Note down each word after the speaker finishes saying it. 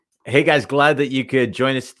Hey guys, glad that you could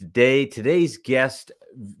join us today. Today's guest,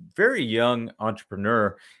 very young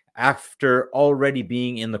entrepreneur, after already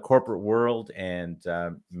being in the corporate world and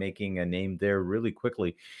making a name there really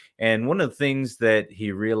quickly. And one of the things that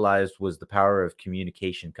he realized was the power of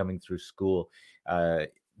communication coming through school. Uh,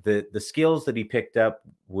 the skills that he picked up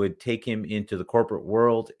would take him into the corporate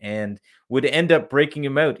world and would end up breaking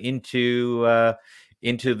him out into the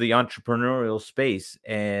entrepreneurial space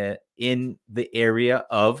in the area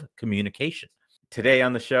of communication. Today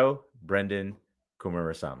on the show, Brenden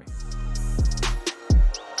Kumarasamy.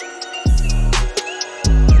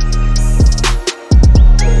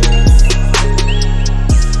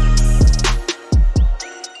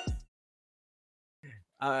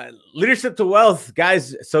 Leadership to Wealth,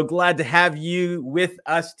 guys. So glad to have you with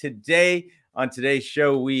us today. On today's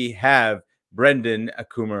show, we have Brenden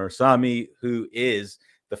Kumarasamy, who is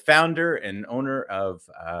the founder and owner of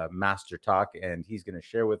Master Talk, and he's going to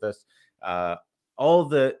share with us uh,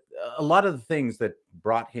 a lot of the things that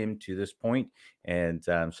brought him to this point. And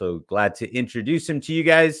I'm so glad to introduce him to you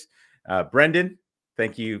guys. Brenden,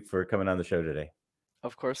 thank you for coming on the show today.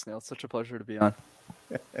 Of course, Neil. It's such a pleasure to be on.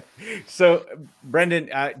 So,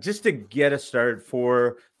 Brenden, just to get us started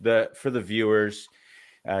for the viewers,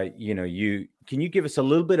 you can you give us a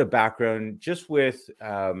little bit of background, just with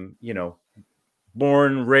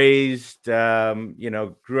born, raised,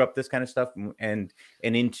 grew up, this kind of stuff, and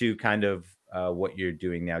into kind of what you're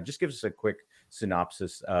doing now. Just give us a quick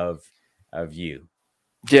synopsis of you.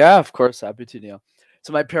 Yeah, of course. Happy to, Neil.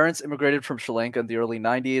 So my parents immigrated from Sri Lanka in the early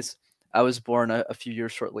 90s. I was born a few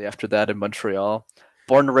years shortly after that in Montreal.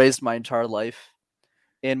 Born and raised my entire life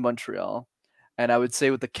in Montreal. And I would say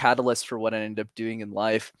with the catalyst for what I ended up doing in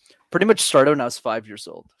life, pretty much started when I was 5 years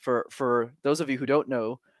old. For those of you who don't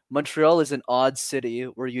know, Montreal is an odd city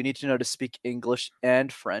where you need to know to speak English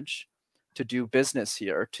and French to do business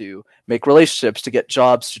here, to make relationships, to get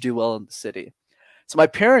jobs, to do well in the city. So my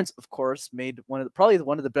parents, of course, made probably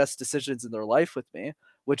one of the best decisions in their life with me,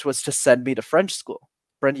 which was to send me to French school.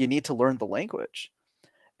 Brenda, you need to learn the language.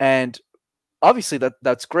 And obviously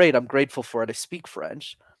that's great. I'm grateful for it. I speak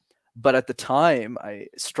French. But at the time, I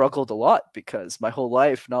struggled a lot because my whole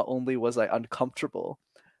life, not only was I uncomfortable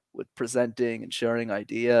with presenting and sharing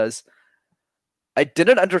ideas, I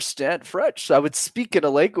didn't understand French. So I would speak in a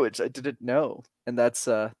language I didn't know. And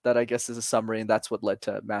that I guess is a summary, and that's what led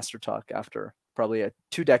to Master Talk after probably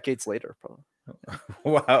 2 decades later. Probably.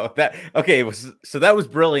 Wow, that okay. So that was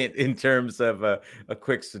brilliant in terms of a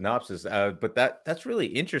quick synopsis. But that's really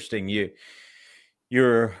interesting.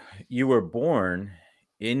 You're you were born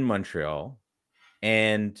in Montreal,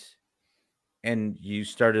 and you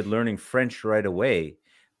started learning French right away,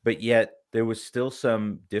 but yet there was still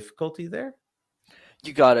some difficulty there.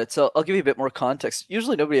 You got it. So I'll give you a bit more context.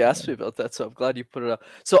 Usually nobody asks Yeah. me about that, so I'm glad you put it up.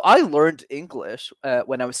 So I learned English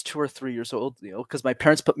when I was 2 or 3 years old, because my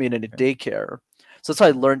parents put me in a Okay. daycare. So that's how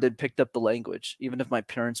I learned and picked up the language, even if my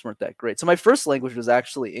parents weren't that great. So my first language was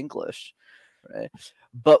actually English, right?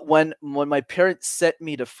 But when my parents sent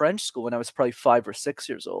me to French school when I was probably 5 or 6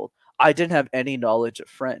 years old, I didn't have any knowledge of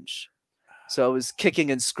French. So I was kicking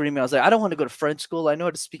and screaming. I was like, I don't want to go to French school. I know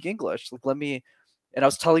how to speak English. Like, let me. And I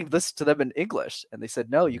was telling this to them in English, and they said,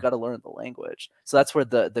 "No, you Yeah. got to learn the language." So that's where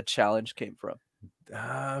the challenge came from.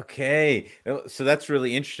 Okay. So that's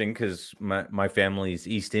really interesting because my family's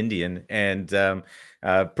East Indian and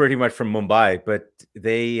pretty much from Mumbai, but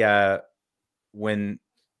they when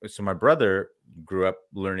so my brother grew up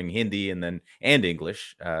learning Hindi and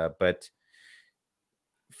English, but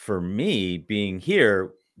for me being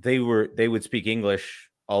here, they would speak English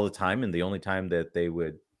all the time, and the only time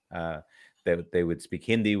uh, that they would speak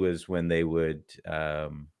Hindi was when they would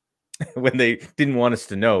when they didn't want us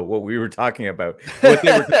to know what we were talking about, what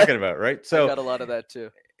they were talking about, right? I So got a lot of that too.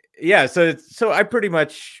 yeah, so I pretty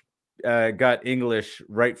much got English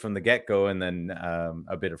right from the get go, and then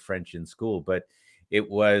a bit of French in school. But it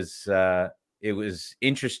was uh, it was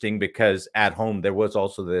interesting because at home there was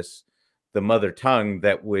also the mother tongue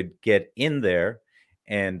that would get in there,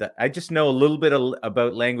 and I just know a little bit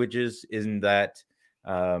about languages. In that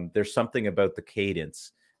there's something about the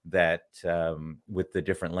cadence that with the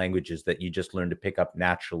different languages that you just learn to pick up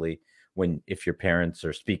naturally when if your parents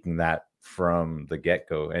are speaking that from the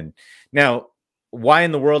get-go. And now, why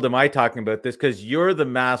in the world am I talking about this? Because you're the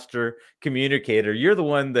master communicator. You're the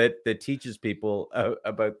one that teaches people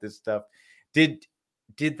about this stuff. Did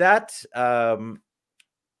that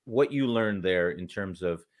what you learned there in terms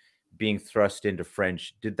of being thrust into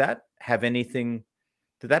French, did that have anything,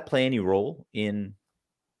 did that play any role in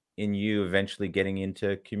you eventually getting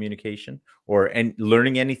into communication or and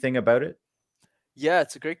learning anything about it? Yeah,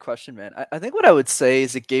 it's a great question, man. I think what I would say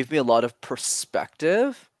is it gave me a lot of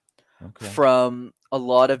perspective Okay. from a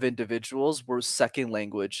lot of individuals where second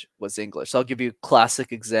language was English. So I'll give you a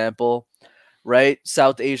classic example, right?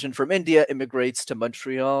 South Asian from India immigrates to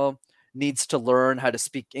Montreal, needs to learn how to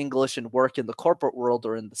speak English and work in the corporate world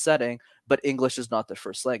or in the setting, but English is not their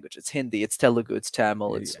first language. It's Hindi, it's Telugu, it's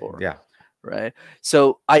Tamil, it's or Yeah. right.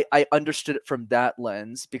 So I understood it from that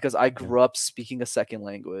lens because I Yeah. grew up speaking a second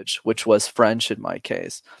language, which was French in my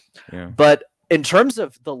case. Yeah. But in terms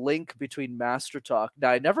of the link between Master Talk, now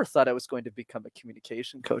I never thought I was going to become a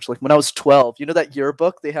communication coach. Like when I was 12, you know that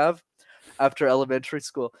yearbook they have after elementary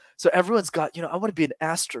school. So everyone's got, I want to be an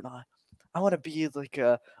astronaut. I want to be like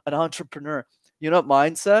an entrepreneur. You know what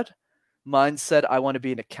mine said? Mine said I want to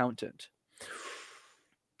be an accountant.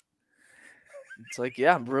 It's like,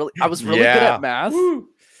 yeah, I was really good at Yeah. math. Woo.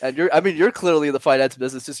 And you're clearly in the finance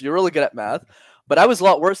business, just you're really good at math. But I was a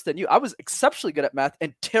lot worse than you. I was exceptionally good at math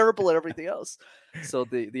and terrible at everything else. So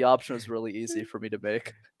the option was really easy for me to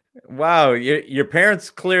make. Wow, your parents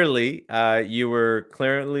clearly, you were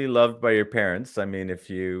clearly loved by your parents. I mean, if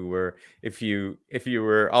you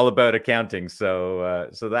were all about accounting, so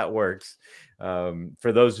that works.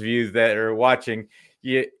 For those of you that are watching,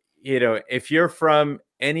 you you know, if you're from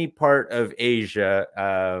any part of Asia,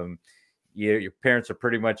 your parents are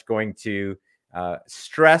pretty much going to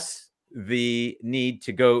stress the need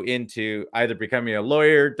to go into either becoming a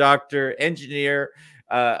lawyer, doctor, engineer,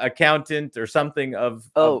 accountant, or something of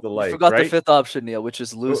Oh, the you like, forgot the right? fifth option, Neil, which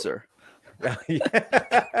is Oh, loser.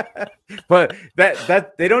 yeah. But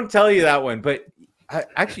that they don't tell you that one. But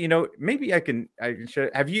actually, maybe I can show.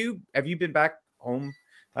 Have you been back home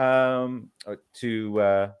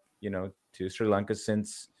to Sri Lanka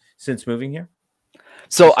since moving here?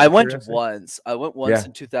 So Just I out of went curiosity. once. I went once Yeah.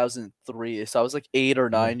 in 2003. So I was like 8 or Yeah.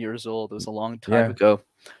 9 years old. It was a long time Yeah. ago.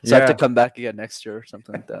 So I have to Yeah. come back again next year or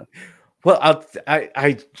something like that. Well,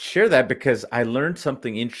 I share that because I learned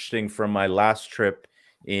something interesting from my last trip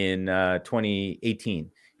in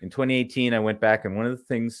 2018. In 2018, I went back, and one of the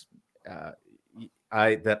things uh,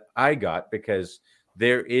 I got, because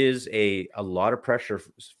there is a lot of pressure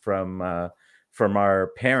from our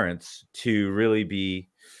parents to really be,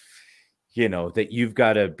 that you've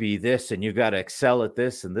got to be this and you've got to excel at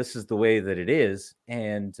this, and this is the way that it is.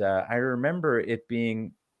 And I remember it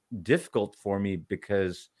being difficult for me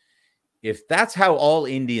because if that's how all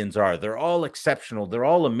Indians are, they're all exceptional, they're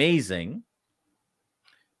all amazing.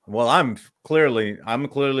 Well, I'm clearly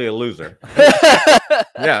a loser.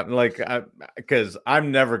 Yeah, like, because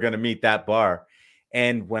I'm never going to meet that bar.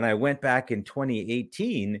 And when I went back in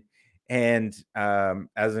 2018, and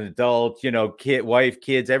as an adult, kid, wife,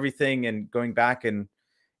 kids, everything, and going back and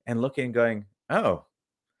looking and going, oh,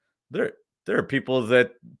 there there are people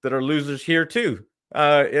that are losers here too.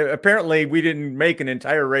 Apparently, we didn't make an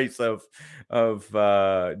entire race of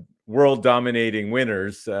world dominating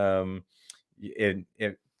winners. But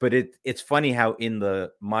it's funny how in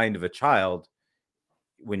the mind of a child,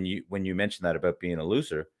 when you mention that about being a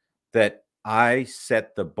loser, that I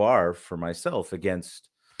set the bar for myself against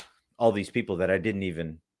all these people that I didn't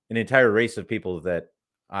even an entire race of people that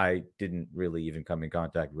I didn't really even come in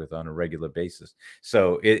contact with on a regular basis.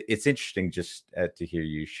 So it's interesting just to hear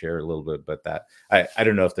you share a little bit about that. I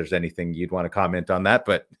don't know if there's anything you'd want to comment on that,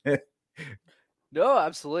 but No,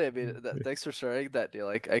 absolutely. I mean, thanks for sharing that, Neil.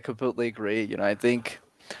 Like, I completely agree. I think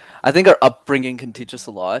our upbringing can teach us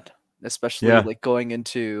a lot, especially yeah. like going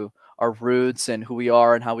into our roots and who we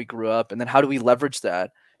are and how we grew up, and then how do we leverage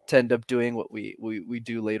that to end up doing what we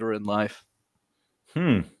do later in life.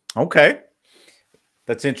 Hmm. Okay.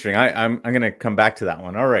 That's interesting. I'm gonna come back to that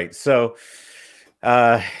one. All right. So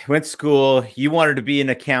went to school. You wanted to be an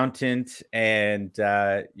accountant, and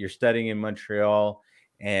you're studying in Montreal,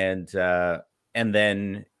 and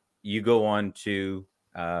then you go on to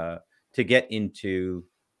get into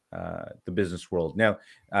the business world. Now,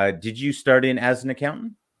 did you start in as an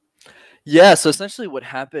accountant? Yeah, so essentially what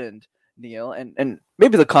happened, Neil, and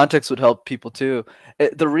maybe the context would help people too.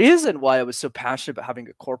 The reason why I was so passionate about having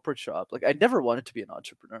a corporate job, like I never wanted to be an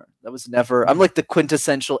entrepreneur. That was never. I'm Hmm. like the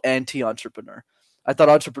quintessential anti-entrepreneur. I thought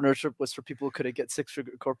entrepreneurship was for people who couldn't get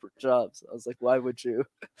six-figure corporate jobs. I was like, why would you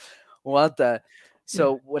want that? Yeah.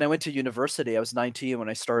 So when I went to university, I was 19 when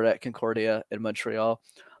I started at Concordia in Montreal.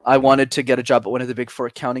 I Yeah. wanted to get a job at one of the big four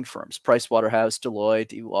accounting firms, Price Waterhouse,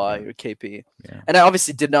 Deloitte, EY, Yeah. or KP. Yeah. And I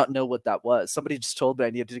obviously did not know what that was. Somebody just told me I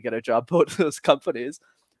needed to get a job at one of those companies.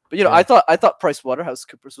 But Yeah. I thought Price Waterhouse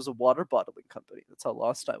Coopers was a water bottling company. That's how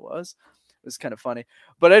lost I was. It was kind of funny.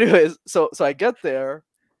 But anyways, so I get there,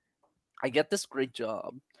 I get this great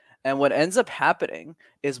job, And what ends up happening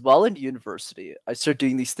is while in university, I start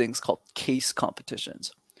doing these things called case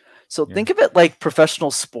competitions. So Yeah. think of it like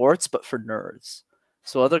professional sports, but for nerds.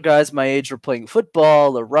 So other guys my age were playing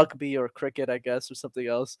football or rugby or cricket, I guess, or something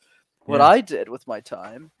else. What Yeah. I did with my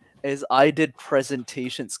time is I did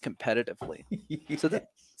presentations competitively. So this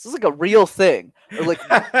is like a real thing. Or like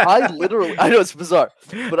I literally, I know it's bizarre,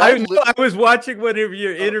 but I know, I was watching one of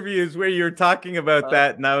your uh, interviews where you were talking about uh,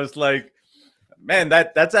 that, and I was like, man,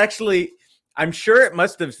 that's actually, I'm sure it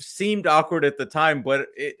must have seemed awkward at the time, but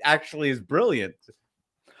it actually is brilliant.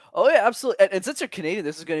 oh yeah, absolutely. And since you're Canadian,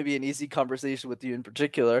 this is going to be an easy conversation with you in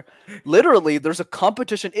particular. Literally, there's a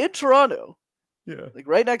competition in Toronto, Yeah. like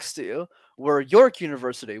right next to you, where York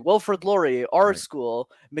University, Wilfrid Laurier, our Right. school,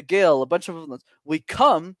 McGill, a bunch of them, we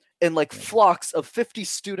come in like Yeah. flocks of 50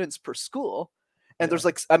 students per school. And Yeah. there's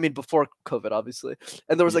like, I mean, before COVID, obviously.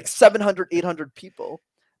 And there was Yeah. like 700, 800 people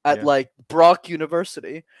at Yeah. like Brock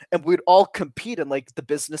University. And we'd all compete in like the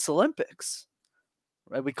Business Olympics,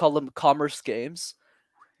 right? We call them Commerce Games.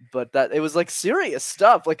 But that it was like serious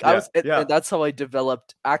stuff. Like I Yeah. was, Yeah. and that's how I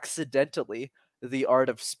developed accidentally the art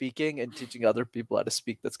of speaking and teaching other people how to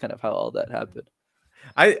speak. That's kind of how all that happened.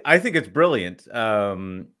 I think it's brilliant.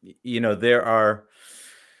 There are,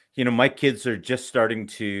 my kids are just starting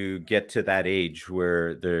to get to that age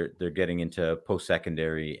where they're getting into post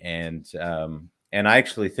secondary, and I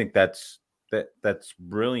actually think that's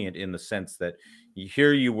brilliant in the sense that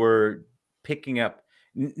here you were picking up,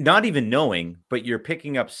 not even knowing, but you're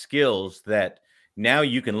picking up skills that now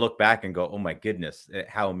you can look back and go, oh my goodness,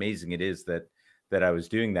 how amazing it is that I was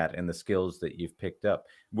doing that, and the skills that you've picked up.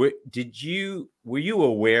 Were you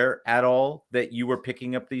aware at all that you were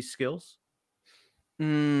picking up these skills?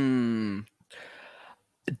 Mm,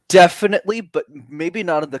 definitely, but maybe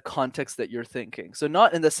not in the context that you're thinking. So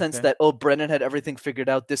not in the sense Okay. that, oh, Brennan had everything figured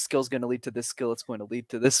out. This skill's going to lead to this skill. It's going to lead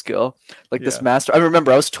to this skill. Like this Yeah. master. I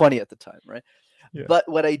remember I was 20 at the time, right? Yeah. But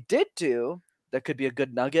what I did do that could be a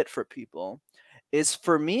good nugget for people is,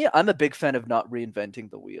 for me, I'm a big fan of not reinventing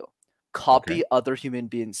the wheel. Okay. Copy other human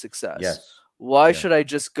beings' success. Yes. Why Yeah. should I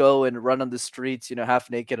just go and run on the streets, half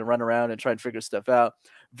naked and run around and try and figure stuff out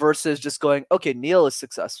versus just going, okay, Neil is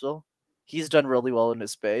successful. He's done really well in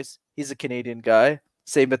his space. He's a Canadian guy,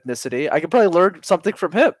 same ethnicity. I could probably learn something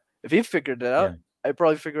from him. If he figured it out, Yeah. I'd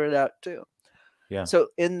probably figure it out too. Yeah. So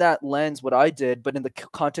in that lens, what I did, but in the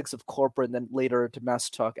context of corporate and then later to mass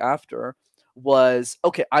talk after, was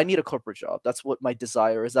okay, I need a corporate job. That's what my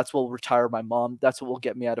desire is. That's what will retire my mom. That's what will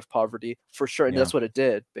get me out of poverty for sure. And Yeah. that's what it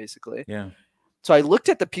did, basically. Yeah. So I looked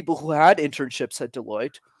at the people who had internships at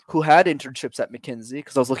Deloitte, who had internships at McKinsey,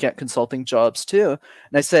 because I was looking at consulting jobs too.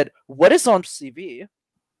 And I said, what is on CV?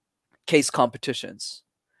 Case competitions,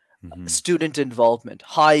 Hmm. student involvement,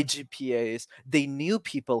 high GPAs. They knew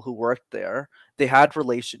people who worked there. They had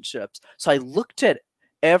relationships. So I looked at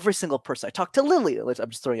every single person. I talked to Lily. I'm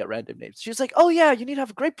just throwing out random names. She was like, "Oh yeah, you need to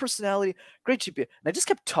have a great personality, great GPA." And I just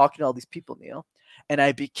kept talking to all these people, Neil, and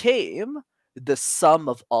I became the sum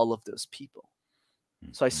of all of those people.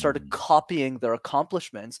 So I started Hmm. copying their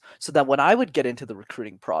accomplishments so that when I would get into the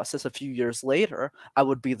recruiting process a few years later, I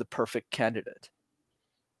would be the perfect candidate.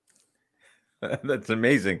 That's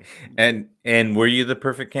amazing. And were you the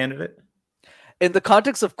perfect candidate? In the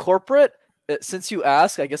context of corporate, since you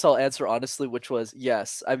ask, I guess I'll answer honestly, which was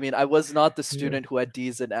yes. I mean, I was not the Yeah. student who had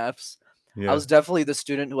D's and F's. I Yeah. was definitely the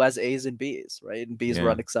student who has A's and B's, right? And B's were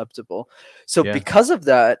Yeah. unacceptable. So Yeah. because of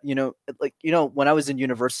that, when I was in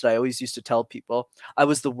university, I always used to tell people I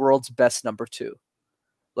was the world's best number two.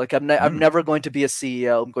 Like I'm Mm. never going to be a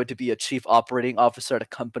CEO. I'm going to be a chief operating officer at a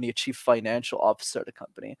company, a chief financial officer at a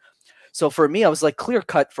company. So for me, I was like clear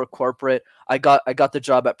cut for corporate. I got the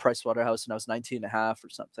job at Pricewaterhouse when I was 19 and a half or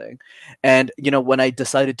something. And when I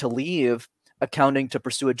decided to leave accounting to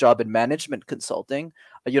pursue a job in management consulting,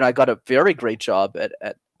 I got a very great job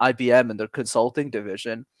at IBM in their consulting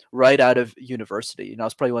division right out of university. I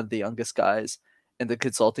was probably one of the youngest guys in the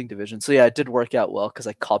consulting division. So yeah, it did work out well because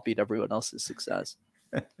I copied everyone else's success.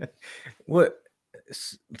 What?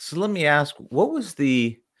 So let me ask, what was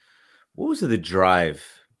the drive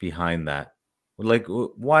behind that? Like,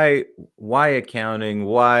 why accounting?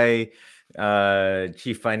 Why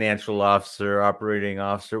chief financial officer, operating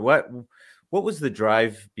officer? What was the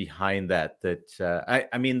drive behind that?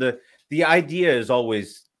 I mean, the idea is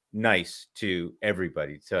always nice to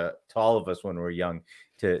everybody, to all of us when we're young,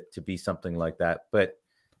 to be something like that. But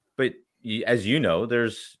as you know,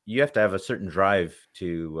 you have to have a certain drive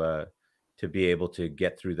to be able to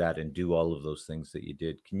get through that and do all of those things that you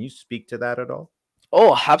did. Can you speak to that at all?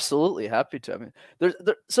 Oh, absolutely happy to. I mean,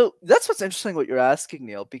 so that's what's interesting what you're asking,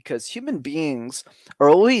 Neil, because human beings are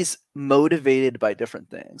always motivated by different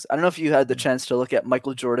things. I don't know if you had the Yeah. chance to look at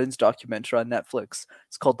Michael Jordan's documentary on Netflix.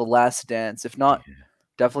 It's called The Last Dance. If not, Yeah.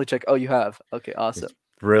 definitely check. Oh, you have. Okay, awesome. It's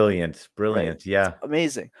brilliant, Right. brilliant. It's Yeah.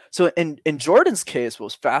 amazing. So in Jordan's case, what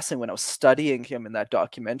was fascinating when I was studying him in that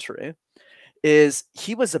documentary is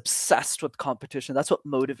he was obsessed with competition. That's what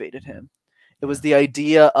motivated Yeah. him. It was Yeah. the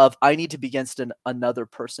idea of I need to be against another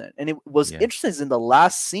person. And it was Yeah. interesting is in the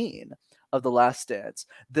last scene of The Last Dance,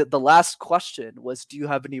 the last question was, do you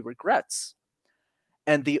have any regrets?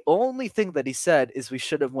 And the only thing that he said is we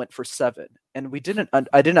should have went for 7. And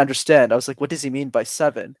I didn't understand. I was like, what does he mean by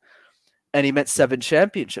 7? And he meant Yeah. 7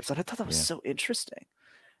 championships. And I thought that was Yeah. so interesting,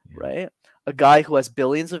 Yeah. right? A guy who has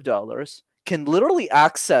billions of dollars can literally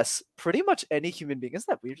access pretty much any human being. Isn't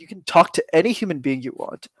that weird? You can talk to any human being you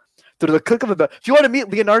want through the click of a button. If you want to meet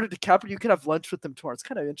Leonardo DiCaprio, you can have lunch with him tomorrow. It's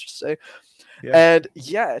kind of interesting. Yeah. And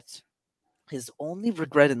yet, his only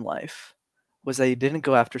regret in life was that he didn't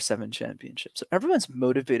go after 7 championships. So everyone's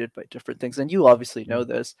motivated by different things, and you obviously Yeah. know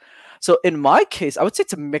this. So in my case, I would say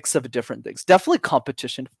it's a mix of different things. Definitely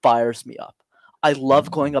competition fires me up. I love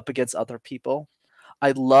going Mm. up against other people.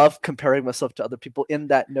 I love comparing myself to other people in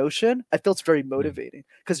that notion. I feel it's very Yeah. motivating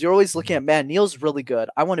because you're always looking Yeah. at, man, Neil's really good.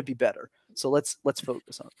 I want to be better. So let's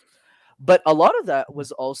focus on. But a lot of that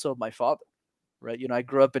was also my father, right? I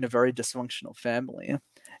grew up in a very dysfunctional family, Yeah.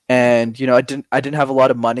 and I didn't have a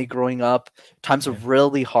lot of money growing up. Times were Yeah.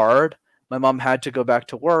 really hard. My mom had to go back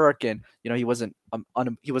to work, and he wasn't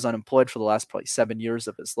he was unemployed for the last probably 7 years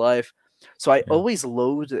of his life. So I Yeah. always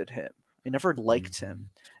loathed him. I never liked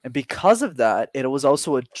him, Mhm. and because of that, it was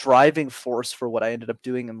also a driving force for what I ended up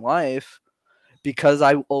doing in life because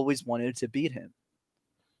I always wanted to beat him.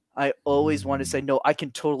 I always wanted to say, Mm. no, I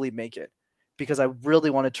can totally make it because I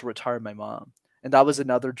really wanted to retire my mom. And that was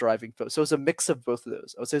another driving force. So it was a mix of both of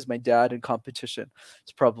those. I would say it's my dad and competition.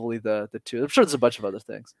 It's probably the two. I'm sure there's a bunch of other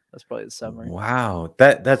things. That's probably the summary. Wow,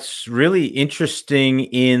 that's really interesting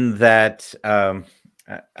in that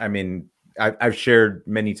I mean I've shared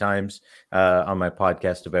many times on my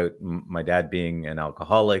podcast about my dad being an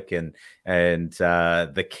alcoholic and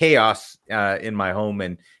the chaos in my home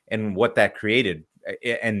and what that created.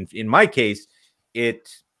 And in my case, it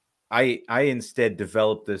I instead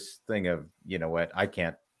developed this thing of, you know what,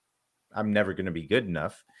 I'm never going to be good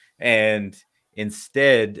enough. And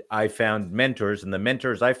instead, I found mentors, and the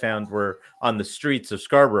mentors I found were on the streets of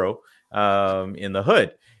Scarborough, in the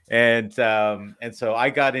hood. And so I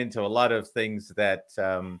got into a lot of things that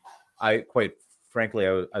I quite frankly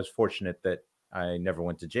I was fortunate that I never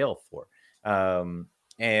went to jail for. Um,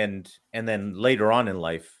 and then later on in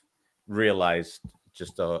life, realized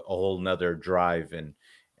just a whole nother drive and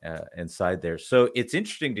inside there. So it's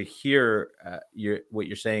interesting to hear what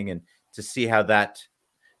you're saying and to see how that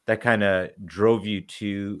kind of drove you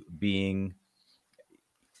to being,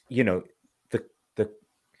 you know, the the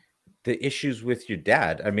the issues with your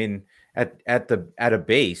dad. I mean, at a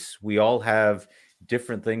base, we all have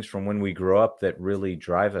different things from when we grow up that really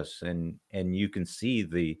drive us, and you can see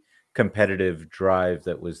the competitive drive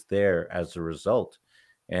that was there as a result,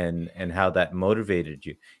 and how that motivated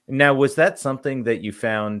you. Now, was that something that you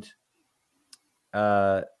found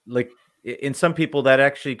like in some people that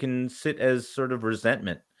actually can sit as sort of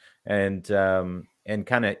resentment and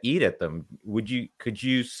kind of eat at them? Could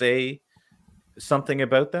you say something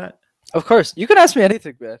about that? Of course, you can ask me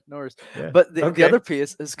anything, man. No worries. Yeah. But the Okay. other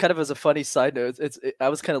piece is kind of as a funny side note. I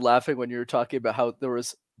was kind of laughing when you were talking about how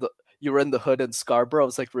you were in the hood in Scarborough. I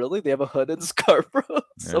was like, really? They have a hood in Scarborough?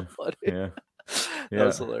 So Yeah. funny. Yeah. That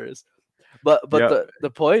was Yeah. hilarious. But Yeah. the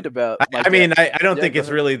point about my I dad. mean, I don't Yeah, think go it's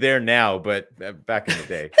ahead. really there now, but back in the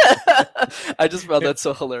day. I just found that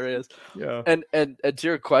so hilarious. Yeah. And to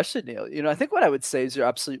your question, Neil, I think what I would say is you're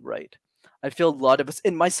absolutely right. I feel a lot of us,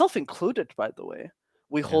 and myself included, by the way,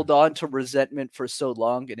 we Yeah. hold on to resentment for so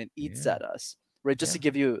long and it eats Yeah. at us. Right. Just Yeah. to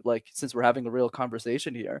give you, like, since we're having a real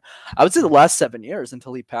conversation here, I would say the Yeah. last 7 years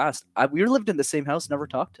until he passed, we lived in the same house, never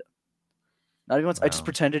talked to him. Not even once. I just Wow.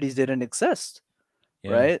 pretended he didn't exist.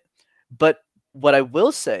 Yeah. Right. But what I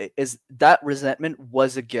will say is that resentment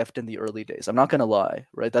was a gift in the early days. I'm not gonna lie,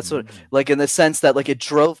 right? That's what, Mm. like, in the sense that, like, it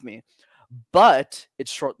drove me, but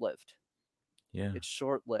it's short lived. Yeah. It's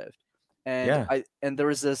short lived. And Yeah. there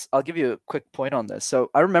was this. I'll give you a quick point on this.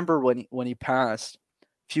 So I remember when he passed,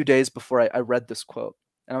 a few days before I read this quote,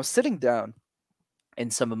 and I was sitting down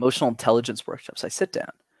in some emotional intelligence workshops. I sit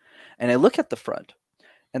down and I look at the front,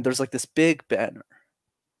 and there's like this big banner,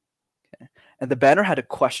 okay? And the banner had a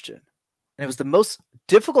question, and it was the most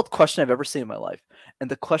difficult question I've ever seen in my life.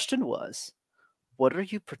 And the question was, "What are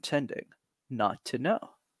you pretending not to know? Mm.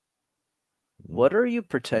 What are you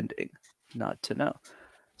pretending not to know?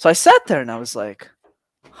 So I sat there and I was like,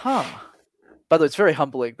 huh. By the way, it's very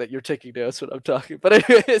humbling that you're taking notes when I'm talking. But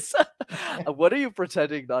anyways, what are you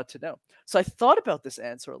pretending not to know? So I thought about this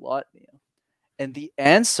answer a lot, Neil. And the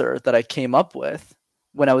answer that I came up with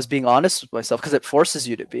when I was being honest with myself, because it forces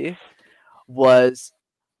you to be, was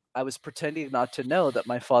I was pretending not to know that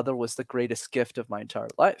my father was the greatest gift of my entire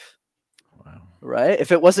life. Wow. Right?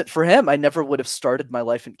 If it wasn't for him, I never would have started my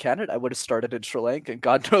life in Canada. I would have started in Sri Lanka, and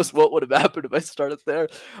God knows what would have happened if I started there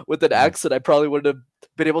with an Mm. accent. I probably wouldn't have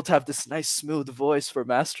been able to have this nice, smooth voice for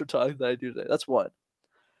master talk that I do today. That's one.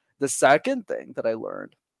 The second thing that I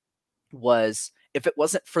learned was if it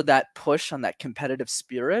wasn't for that push on that competitive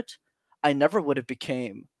spirit, I never would have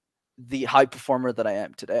became the high performer that I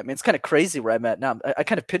am today. I mean, it's kind of crazy where I'm at now. I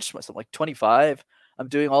kind of pinched myself like 25. I'm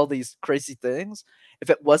doing all these crazy things. If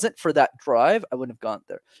it wasn't for that drive, I wouldn't have gone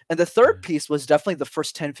there. And the third piece was definitely the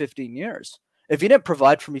first 10, 15 years. If he didn't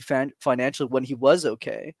provide for me financially when he was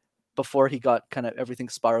okay, before he got kind of everything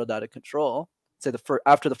spiraled out of control, say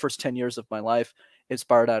after the first 10 years of my life, it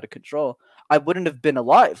spiraled out of control, I wouldn't have been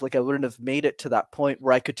alive. Like I wouldn't have made it to that point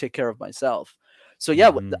where I could take care of myself. So yeah,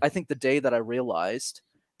 Mm-hmm. I think the day that I realized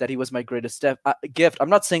that he was my greatest gift, I'm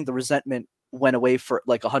not saying the resentment went away for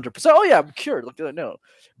like 100%. Oh yeah, I'm cured. Like, no,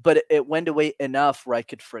 but it went away enough where I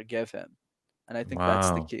could forgive him, and I think that's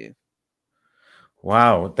the Wow. key.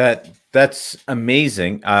 Wow, that's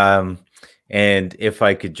amazing. And if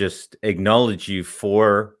I could just acknowledge you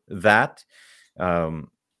for that,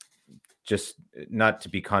 um, just not to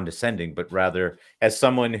be condescending, but rather as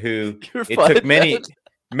someone who You're it fine, took man.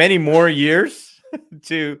 many more years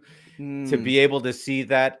to Mm. be able to see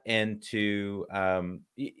that and to I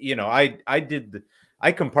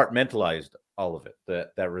compartmentalized all of it,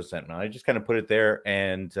 that resentment. I just kind of put it there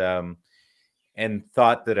and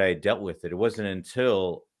thought that I dealt with it. It wasn't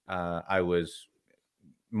until I was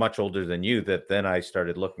much older than you that then I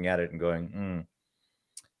started looking at it and going,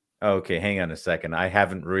 okay, hang on a second. I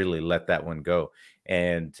haven't really let that one go.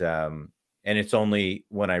 And it's only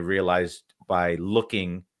when I realized by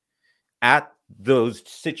looking at those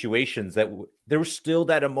situations that there was still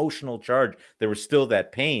that emotional charge, there was still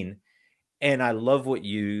that pain. And I love what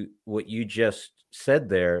you just said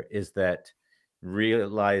there, is that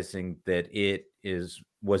realizing that it is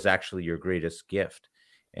was actually your greatest gift.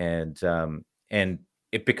 And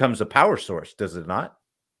it becomes a power source, does it not?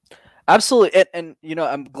 Absolutely. And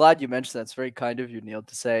I'm glad you mentioned that. It's very kind of you, Neil,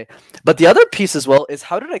 to say. But the other piece as well is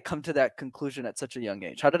how did I come to that conclusion at such a young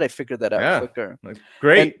age? How did I figure that out Yeah. quicker? Like,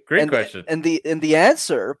 And great and question. the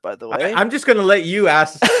answer, by the way, I'm just going to let you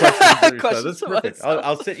ask questions of yourself. questions That's to perfect.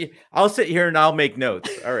 myself. I'll sit here and I'll make notes.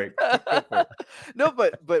 All right, go for it. No,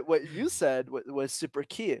 but what you said was super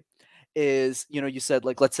key. Is you said,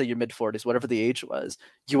 like, let's say your mid 40s, whatever the age was,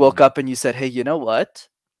 you woke Mm, up and you said, hey, you know what?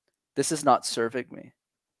 This is not serving me.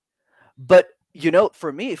 But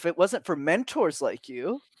for me, if it wasn't for mentors like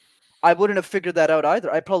you, I wouldn't have figured that out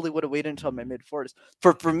either. I probably would have waited until my mid 40s.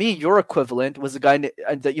 For me, your equivalent was a guy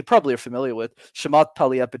that you probably are familiar with, Shamat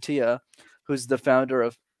Palihapitiya, who's the founder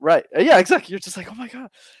of, right. Yeah, exactly. You're just like, oh my God.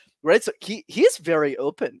 Right. So he's very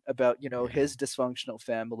open about, his dysfunctional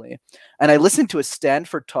family. And I listened to a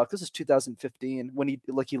Stanford talk. This is 2015 when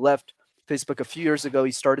he left Facebook a few years ago.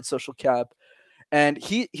 He started Social Cap, and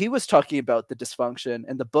he was talking about the dysfunction,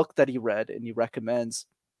 and the book that he read and he recommends,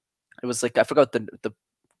 it was like, I forgot the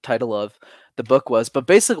title of the book was, but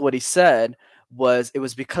basically what he said was it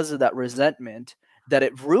was because of that resentment that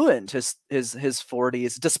it ruined his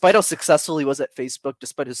 40s, despite how successful he was at Facebook,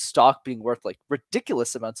 despite his stock being worth like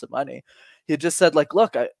ridiculous amounts of money. He just said, like,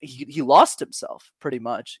 look, he lost himself pretty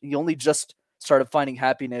much. He only just started finding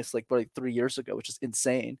happiness like 3 years ago, which is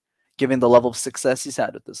insane given the level of success he's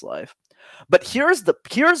had with his life. But here's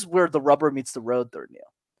where the rubber meets the road there, Neil.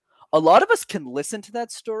 A lot of us can listen to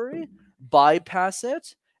that story, bypass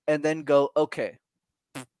it, and then go, okay,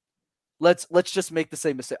 let's just make the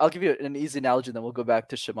same mistake. I'll give you an easy analogy, and then we'll go back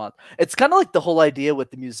to Shaman. It's kind of like the whole idea with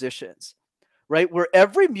the musicians, right? Where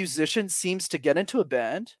every musician seems to get into a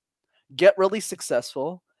band, get really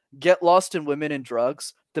successful, get lost in women and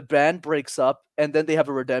drugs, the band breaks up, and then they have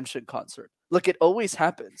a redemption concert. Look, it always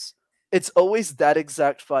happens. It's always that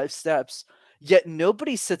exact 5 steps. Yet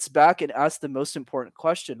nobody sits back and asks the most important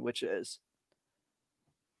question, which is,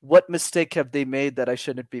 what mistake have they made that I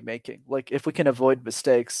shouldn't be making? Like, if we can avoid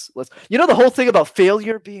mistakes, let's. The whole thing about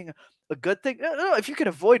failure being a good thing. No, if you can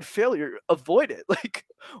avoid failure, avoid it. Like,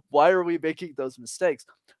 why are we making those mistakes?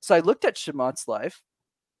 So I looked at Shamat's life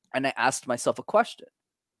and I asked myself a question,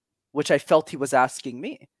 which I felt he was asking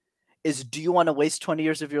me. is, do you want to waste 20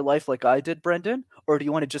 years of your life like I did, Brenden, or do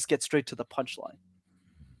you want to just get straight to the punchline?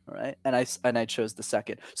 All right. And I chose the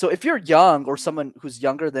second. So if you're young or someone who's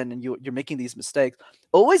younger than and you're making these mistakes,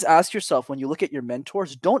 always ask yourself when you look at your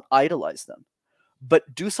mentors, don't idolize them,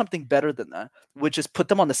 but do something better than that, which is put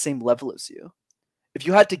them on the same level as you. If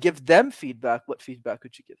you had to give them feedback, what feedback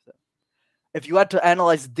would you give them? If you had to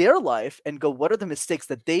analyze their life and go, what are the mistakes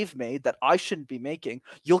that they've made that I shouldn't be making?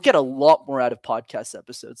 You'll get a lot more out of podcast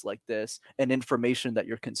episodes like this and information that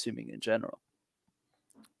you're consuming in general.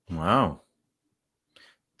 Wow.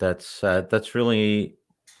 That's really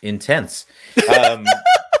intense.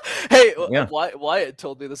 Hey, Yeah. Wyatt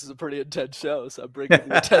told me this is a pretty intense show, so I'm bringing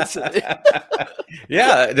the intensity.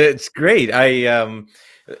 Yeah, that's great.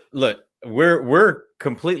 Look, we're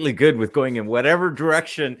completely good with going in whatever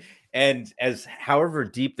direction, and as however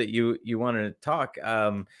deep that you want to talk.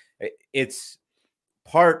 It's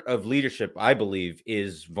part of leadership, I believe,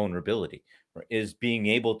 is vulnerability, is being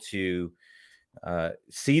able to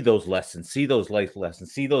see those lessons, see those life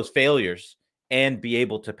lessons, see those failures, and be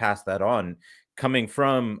able to pass that on. Coming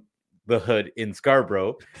from the hood in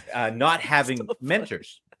Scarborough, not having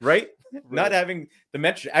mentors, right? Not having the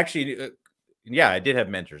mentors. Actually, yeah, I did have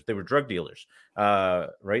mentors. They were drug dealers,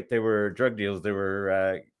 right? They were drug dealers. They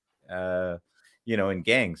were, in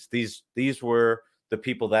gangs. These were the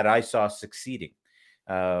people that I saw succeeding,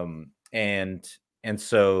 and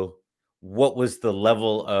so what was the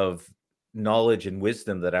level of knowledge and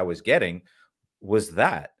wisdom that I was getting was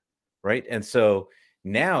that, right? And so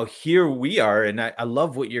now here we are, and I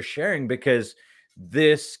love what you're sharing, because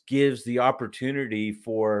this gives the opportunity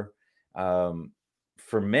for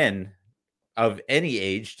men of any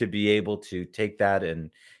age to be able to take that and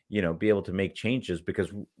be able to make changes,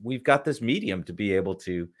 because we've got this medium to be able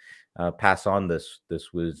to pass on this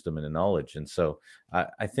wisdom and knowledge. And so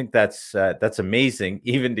I think that's amazing,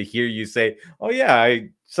 even to hear you say, oh yeah,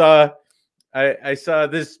 I saw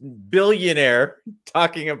this billionaire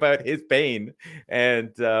talking about his pain,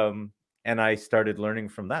 and I started learning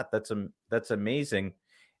from that. That's amazing.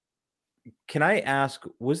 Can I ask,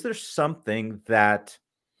 was there something that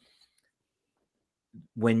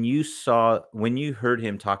when you heard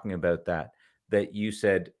him talking about that you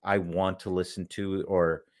said, I want to listen to,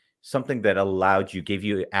 or something that gave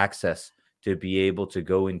you access to be able to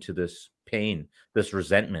go into this pain, this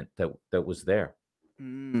resentment that was there?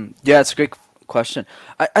 Yeah, it's a great question.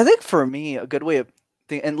 I think for me, a good way of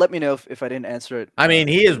thinking, and let me know if I didn't answer it. I mean,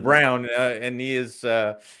 he is brown, and he is,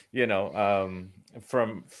 from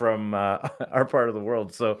our part of the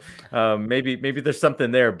world. So maybe there's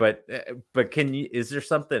something there. But is there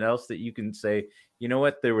something else that you can say? You know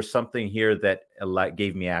what? There was something here that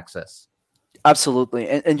gave me access. Absolutely,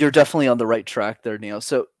 and you're definitely on the right track there, Neil.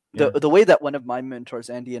 So the way that one of my mentors,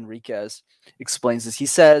 Andy Enriquez, explains this, he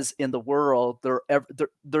says, in the world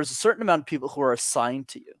there's a certain amount of people who are assigned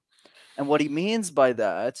to you, and what he means by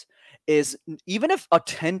that is, even if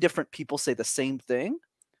 10 different people say the same thing,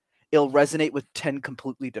 it'll resonate with 10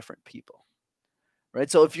 completely different people,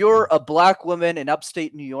 right? So if you're a black woman in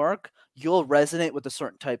upstate New York, you'll resonate with a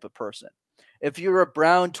certain type of person. If you're a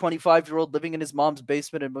brown 25-year-old living in his mom's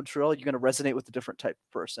basement in Montreal, you're going to resonate with a different type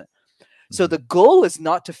of person. So the goal is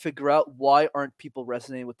not to figure out why aren't people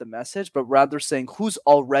resonating with the message, but rather saying who's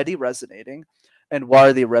already resonating and why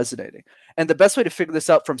are they resonating. And the best way to figure this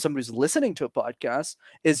out from somebody who's listening to a podcast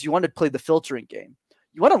is you want to play the filtering game.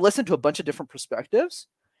 You want to listen to a bunch of different perspectives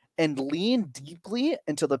and lean deeply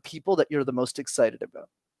into the people that you're the most excited about.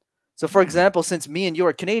 So for example, since me and you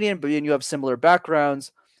are Canadian, but me and you have similar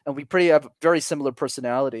backgrounds, and we pretty have very similar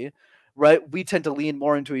personality, right? We tend to lean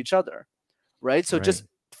more into each other, right? So just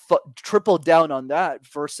triple down on that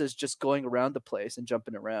versus just going around the place and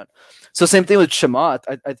jumping around. So same thing with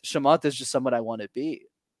Shamat. Shamat is just someone I want to be,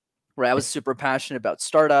 right? I was super passionate about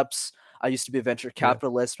startups. I used to be a venture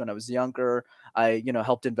capitalist when I was younger. I,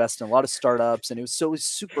 helped invest in a lot of startups, and it was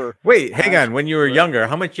super. Wait, hang on. When you were younger,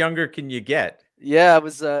 how much younger can you get? Yeah, it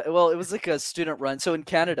was it was like a student run. So in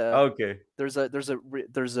Canada, Okay, there's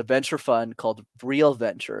a venture fund called Real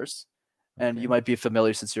Ventures, and you might be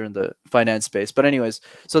familiar since you're in the finance space. But anyways,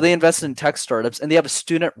 so they invest in tech startups, and they have a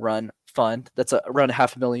student run fund that's around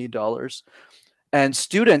 $500,000, and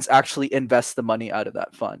students actually invest the money out of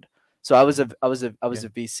that fund. So I was a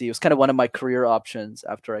VC. It was kind of one of my career options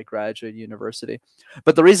after I graduated university.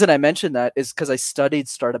 But the reason I mentioned that is because I studied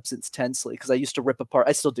startups intensely, because I used to rip apart.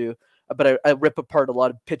 I still do, but I rip apart a lot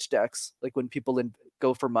of pitch decks, like when people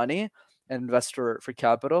go for money and invest for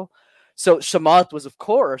capital. So Shamat was, of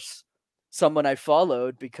course, someone I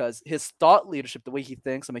followed because his thought leadership, the way he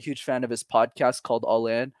thinks. I'm a huge fan of his podcast called All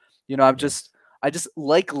In. I just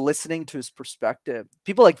like listening to his perspective.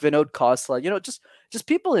 People like Vinod Khosla, just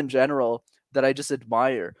people in general that I just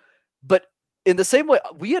admire. But in the same way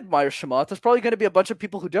we admire Shamath, there's probably going to be a bunch of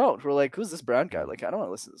people who don't. Who are like, who's this brown guy? Like, I don't want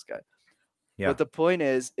to listen to this guy. Yeah. But the point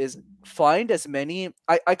is find as many.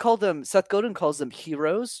 I call them, Seth Godin calls them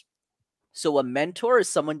heroes. So a mentor is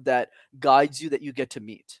someone that guides you, that you get to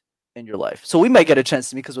meet in your life. So we might get a chance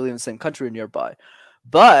to meet because we live in the same country or nearby.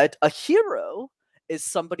 But a hero is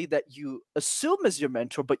somebody that you assume is your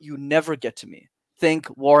mentor, but you never get to meet.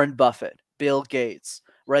 Think Warren Buffett, Bill Gates,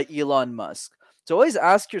 right? Elon Musk. So always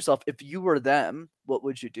ask yourself, if you were them, what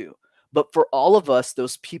would you do? But for all of us,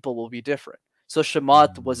 those people will be different. So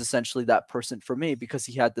Shamath was essentially that person for me because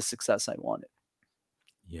he had the success I wanted.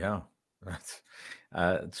 Yeah, that's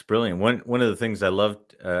it's brilliant. One of the things I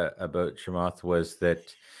loved about Shamath was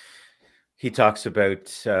that he talks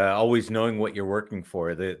about always knowing what you're working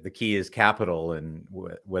for. The key is capital, and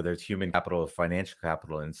whether it's human capital or financial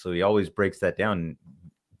capital. And so he always breaks that down,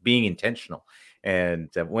 being intentional, and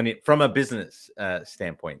when it from a business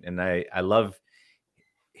standpoint. And I love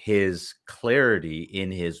his clarity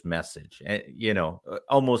in his message,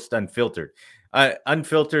 almost unfiltered,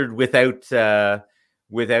 unfiltered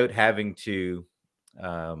without having to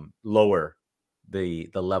lower the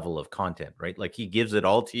level of content, right? Like he gives it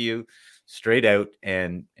all to you straight out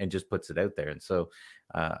and just puts it out there. And so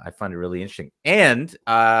I find it really interesting. And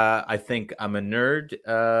I think I'm a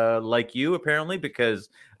nerd like you, apparently, because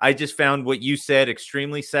I just found what you said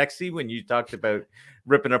extremely sexy when you talked about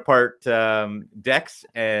ripping apart decks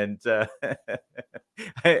and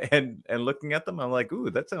and looking at them. I'm like, ooh,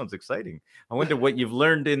 that sounds exciting. I wonder what you've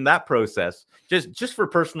learned in that process. Just for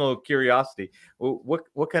personal curiosity,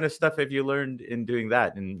 what kind of stuff have you learned in doing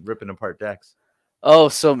that and ripping apart decks? Oh,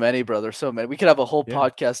 so many, brother, so many. We could have a whole Yeah,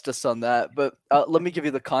 podcast just on that. But let me give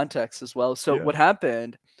you the context as well. So yeah, what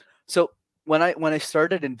happened? So when I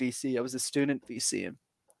started in VC, I was a student VC.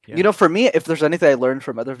 yeah. For me, if there's anything I learned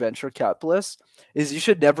from other venture capitalists, is you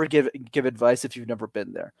should never give advice if you've never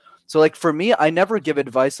been there. So like for me, I never give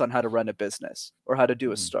advice on how to run a business or how to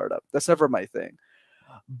do a Mm, startup. That's never my thing.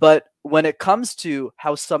 But when it comes to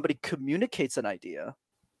how somebody communicates an idea,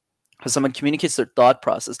 how someone communicates their thought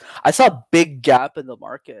process, I saw a big gap in the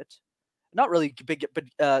market. Not really big, but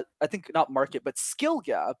I think not market, but skill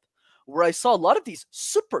gap, where I saw a lot of these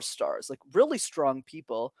superstars, like really strong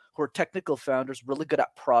people who are technical founders, really good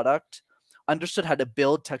at product, understood how to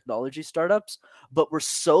build technology startups, but were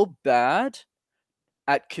so bad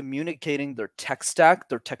at communicating their tech stack,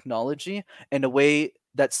 their technology, in a way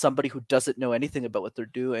that somebody who doesn't know anything about what they're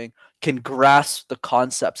doing can grasp the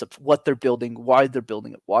concepts of what they're building, why they're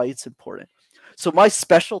building it, why it's important. So my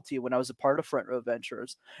specialty when I was a part of Front Row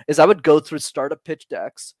Ventures is I would go through startup pitch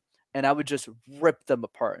decks and I would just rip them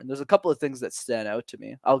apart. And there's a couple of things that stand out to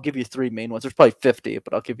me. I'll give you three main ones. There's probably 50,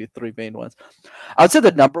 but I'll give you three main ones. I would say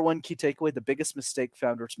the number one key takeaway, the biggest mistake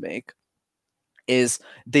founders make, is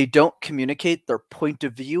they don't communicate their point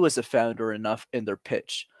of view as a founder enough in their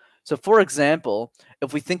pitch. So, for example,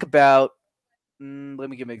 if we think about, let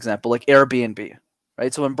me give an example, like Airbnb,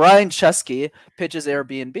 right? So when Brian Chesky pitches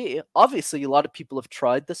Airbnb, obviously a lot of people have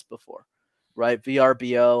tried this before, right?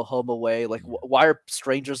 VRBO, home away, like yeah. why are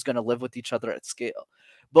strangers going to live with each other at scale?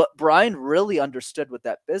 But Brian really understood with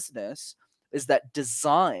that business is that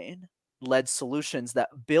design led solutions that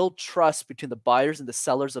build trust between the buyers and the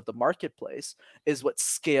sellers of the marketplace is what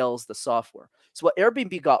scales the software. So what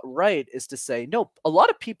Airbnb got right is to say, no, a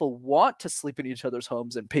lot of people want to sleep in each other's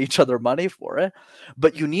homes and pay each other money for it,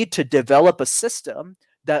 but you need to develop a system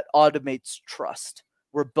that automates trust,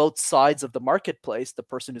 where both sides of the marketplace, the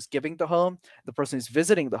person who's giving the home, the person who's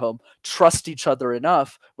visiting the home, trust each other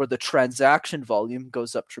enough where the transaction volume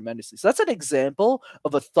goes up tremendously. So that's an example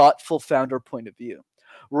of a thoughtful founder point of view.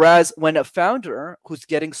 Whereas when a founder who's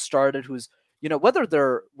getting started, who's, whether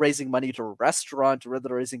they're raising money to a restaurant or whether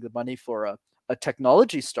they're raising the money for a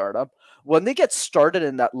technology startup, when they get started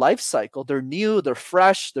in that life cycle, they're new, they're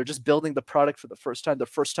fresh, they're just building the product for the first time, they're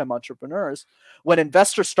first time entrepreneurs. When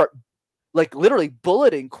investors start like literally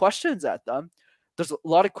bulleting questions at them, there's a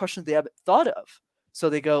lot of questions they haven't thought of. So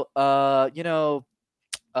they go, let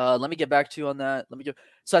me get back to you on that.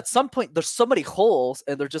 So at some point, there's so many holes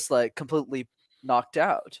and they're just like completely knocked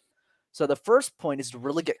out. So the first point is to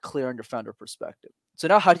really get clear on your founder perspective. So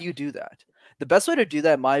now how do you do that? The best way to do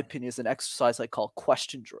that, in my opinion, is an exercise I call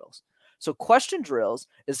question drills. So question drills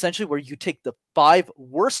is essentially where you take the 5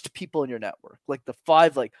 worst people in your network, like the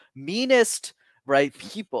 5 like meanest, right,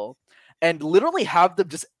 people, and literally have them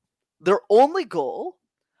just, their only goal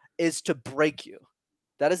is to break you.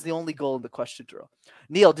 That is the only goal in the question drill.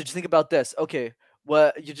 Neil, did you think about this? Okay,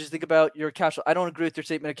 What you just think about your cash flow. I don't agree with your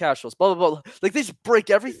statement of cash flows. Blah blah blah. Like they just break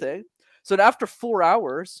everything. So after 4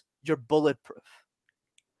 hours, you're bulletproof.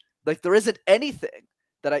 Like there isn't anything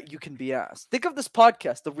that you can be asked. Think of this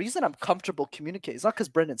podcast. The reason I'm comfortable communicating is not because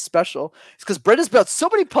Brendan's special. It's because Brendan's been on so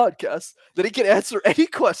many podcasts that he can answer any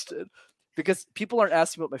question because people aren't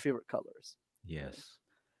asking what my favorite color is. Yes.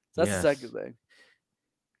 So that's the second thing.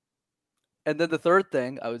 And then the third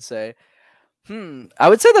thing I would say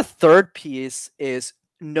the third piece is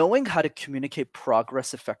knowing how to communicate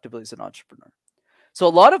progress effectively as an entrepreneur. So a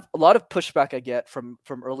lot of pushback I get from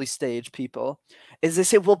early stage people is they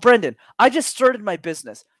say, "Well, Brendan, I just started my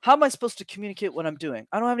business. How am I supposed to communicate what I'm doing?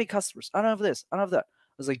 I don't have any customers. I don't have this. I don't have that."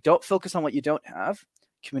 I was like, "Don't focus on what you don't have.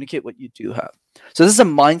 Communicate what you do have." So this is a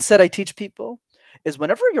mindset I teach people. Is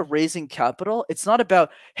whenever you're raising capital, it's not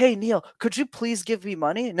about, "Hey Neil, could you please give me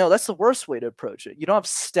money?" No, that's the worst way to approach it. You don't have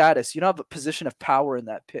status. You don't have a position of power in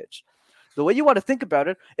that pitch. The way you want to think about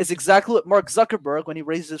it is exactly what Mark Zuckerberg when he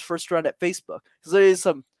raised his first round at Facebook. He's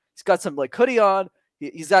got some like hoodie on.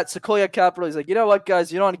 He's at Sequoia Capital. He's like, "You know what,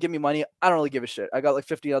 guys? You don't want to give me money. I don't really give a shit. I got like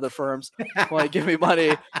 50 other firms want to give me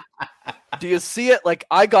money. Do you see it? Like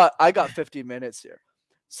I got 50 minutes here."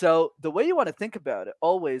 So the way you want to think about it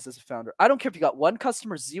always as a founder, I don't care if you got one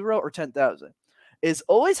customer, 0 or 10,000, is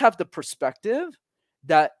always have the perspective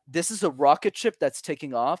that this is a rocket ship that's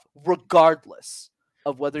taking off regardless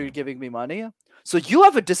of whether you're giving me money. So you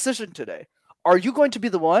have a decision today. Are you going to be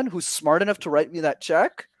the one who's smart enough to write me that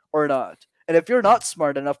check or not? And if you're not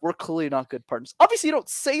smart enough, we're clearly not good partners. Obviously, you don't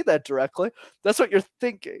say that directly. That's what you're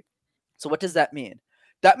thinking. So what does that mean?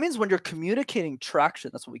 That means when you're communicating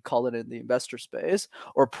traction, that's what we call it in the investor space,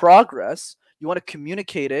 or progress, you want to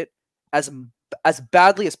communicate it as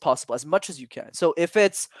badly as possible, as much as you can. So if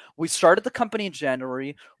it's we started the company in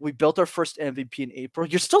January, we built our first MVP in April,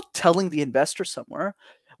 you're still telling the investor somewhere,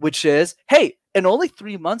 which is, "Hey, in only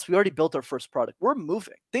 3 months, we already built our first product. We're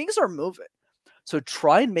moving. Things are moving." So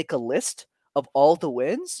try and make a list of all the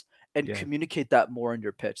wins and communicate that more in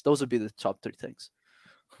your pitch. Those would be the top 3 things.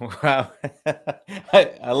 Wow.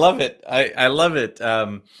 I love it. I love it.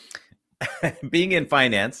 Being in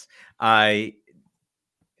finance, I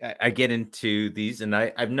get into these, and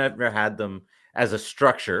I've never had them as a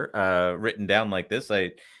structure written down like this.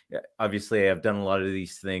 Obviously I've done a lot of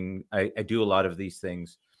these things. I do a lot of these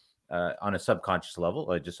things on a subconscious level.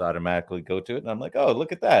 I just automatically go to it, and I'm like, "Oh,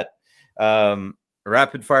 look at that."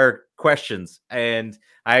 Rapid fire questions. And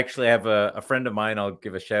I actually have a friend of mine. I'll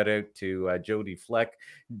give a shout out to Jody Fleck.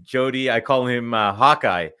 Jody, I call him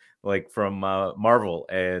Hawkeye, like from Marvel,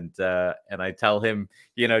 and I tell him,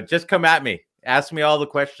 just come at me, ask me all the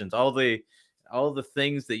questions, all the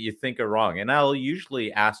things that you think are wrong, and I'll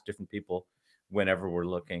usually ask different people whenever we're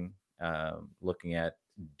looking at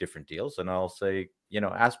different deals, and I'll say,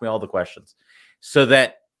 ask me all the questions, so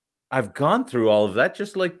that I've gone through all of that,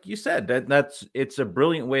 just like you said. It's a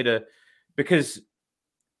brilliant way to, because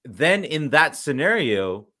then in that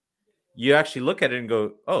scenario, you actually look at it and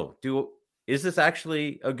go, "Oh, is this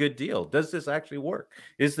actually a good deal? Does this actually work?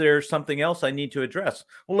 Is there something else I need to address?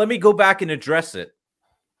 Well, let me go back and address it,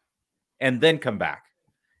 and then come back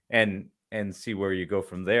and see where you go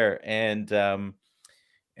from there." And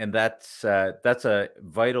that's a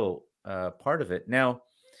vital part of it. Now,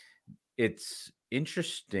 it's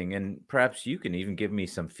interesting, and perhaps you can even give me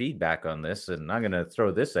some feedback on this, and I'm going to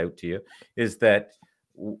throw this out to you, is that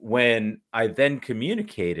when I then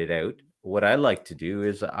communicate it out, what I like to do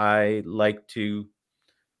is I like to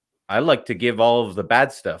give all of the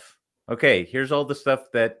bad stuff. Okay, here's all the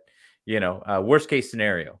stuff that, worst case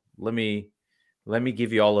scenario. Let me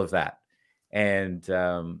give you all of that. And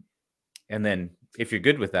then if you're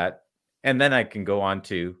good with that, and then I can go on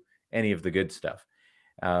to any of the good stuff.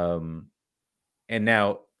 And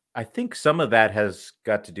now I think some of that has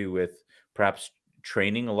got to do with perhaps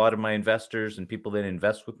training a lot of my investors and people that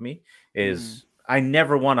invest with me. Is I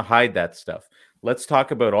never want to hide that stuff. Let's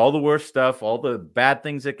talk about all the worst stuff, all the bad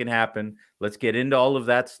things that can happen. Let's get into all of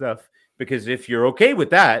that stuff, because if you're okay with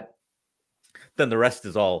that, then the rest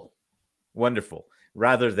is all wonderful,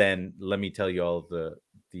 rather than let me tell you all the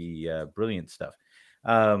brilliant stuff.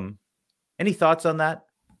 Any thoughts on that?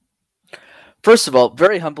 First of all,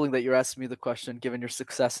 very humbling that you're asking me the question, given your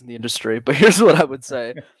success in the industry. But here's what I would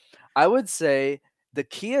say. I would say the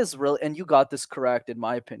key is really, and you got this correct in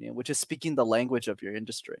my opinion, which is speaking the language of your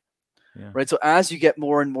industry. Yeah. Right. So as you get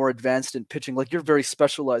more and more advanced in pitching, like you're very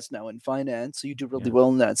specialized now in finance, so you do really well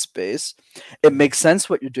in that space. It makes sense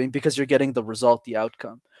what you're doing because you're getting the result, the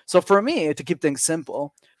outcome. So for me, to keep things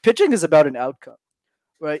simple, pitching is about an outcome,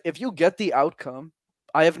 right? If you get the outcome,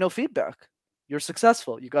 I have no feedback. You're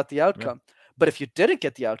successful. You got the outcome. But if you didn't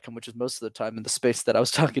get the outcome, which is most of the time in the space that I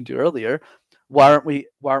was talking to earlier, why aren't we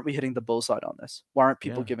hitting the bullseye on this? Why aren't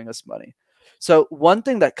people Yeah. giving us money? So one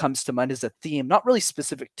thing that comes to mind is a theme, not really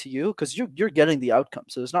specific to you, because you're getting the outcome.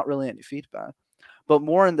 So there's not really any feedback, but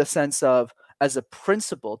more in the sense of, as a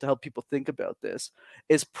principle to help people think about this,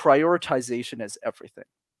 is prioritization is everything.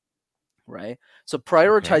 Right? So Okay.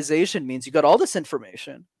 prioritization means you got all this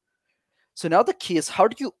information. So now the key is, how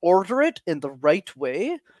do you order it in the right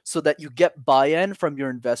way so that you get buy-in from your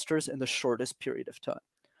investors in the shortest period of time?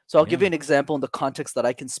 So I'll give Yeah. you an example in the context that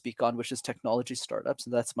I can speak on, which is technology startups,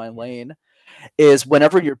 and that's my lane. Is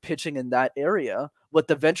whenever you're pitching in that area, what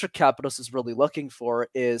the venture capitalist is really looking for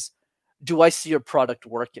is, do I see your product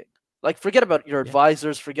working? Like, forget about your Yeah.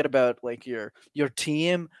 advisors, forget about like your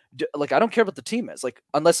team. Like, I don't care what the team is. Like,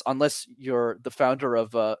 unless you're the founder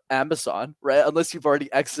of Amazon, right? Unless you've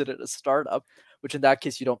already exited a startup, which in that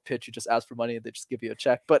case you don't pitch, you just ask for money and they just give you a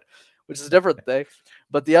check. But which is a different thing.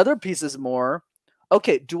 But the other piece is more,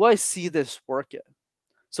 okay, do I see this working?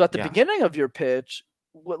 So at the Yeah. beginning of your pitch,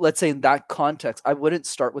 let's say in that context, I wouldn't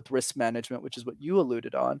start with risk management, which is what you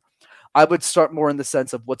alluded on. I would start more in the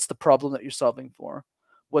sense of, what's the problem that you're solving for?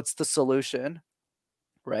 What's the solution?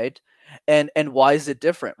 Right? And why is it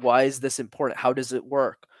different? Why is this important? How does it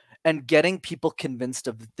work? And getting people convinced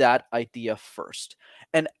of that idea first.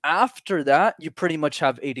 And after that, you pretty much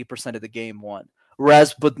have 80% of the game won.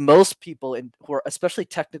 Whereas with most people who are especially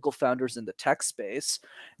technical founders in the tech space,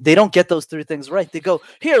 they don't get those three things right. They go,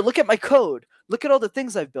 here, look at my code. Look at all the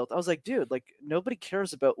things I've built. I was like, dude, like, nobody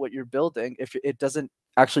cares about what you're building if it doesn't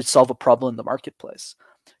actually solve a problem in the marketplace.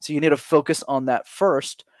 So you need to focus on that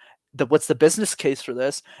first. What's the business case for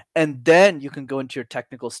this? And then you can go into your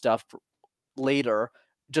technical stuff later,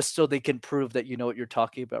 just so they can prove that you know what you're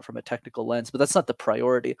talking about from a technical lens. But that's not the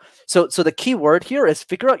priority. So the key word here is,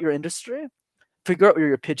 figure out your industry, figure out where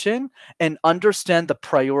you're pitching, and understand the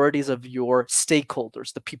priorities of your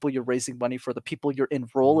stakeholders, the people you're raising money for, the people you're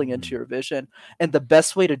enrolling into Mm. your vision. And the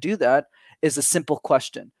best way to do that is a simple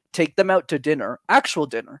question. Take them out to dinner, actual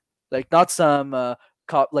dinner, like not some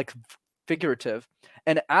like figurative,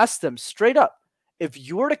 and ask them straight up, if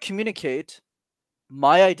you were to communicate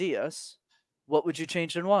my ideas, what would you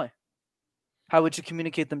change and why? How would you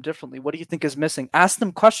communicate them differently? What do you think is missing? Ask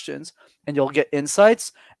them questions and you'll get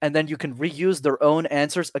insights, and then you can reuse their own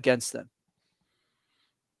answers against them.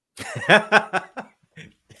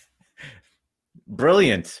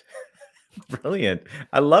 Brilliant. Brilliant.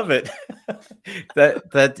 I love it.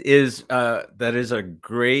 That is a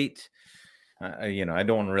great I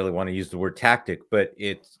don't really want to use the word tactic, but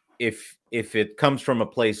it's if it comes from a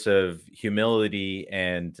place of humility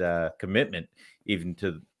and commitment, even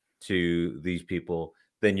to these people,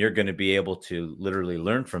 then you're going to be able to literally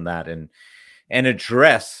learn from that and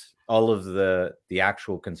address all of the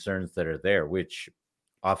actual concerns that are there, which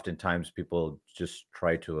oftentimes people just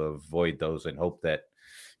try to avoid those and hope that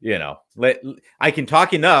let I can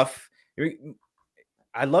talk enough.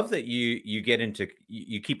 I love that you get into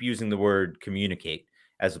you keep using the word communicate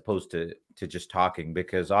as opposed to just talking,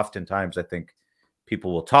 because oftentimes I think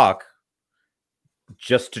people will talk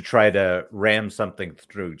just to try to ram something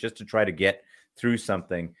through, just to try to get through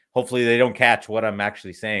something. Hopefully they don't catch what I'm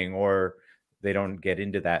actually saying, or they don't get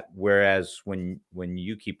into that. Whereas when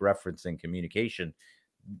you keep referencing communication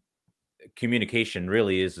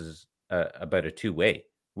really is about a two-way.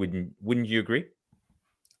 Wouldn't you agree?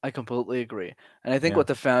 I completely agree. And I think Yeah. what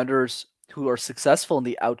the founders who are successful in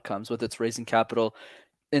the outcomes, whether it's raising capital,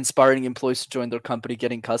 inspiring employees to join their company,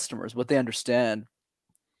 getting customers, what they understand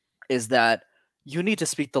is that you need to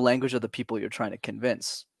speak the language of the people you're trying to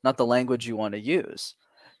convince, not the language you want to use.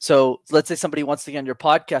 So let's say somebody wants to get on your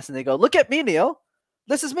podcast and they go, look at me, Neil.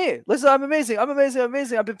 This is me. Listen, I'm amazing. I'm amazing. I'm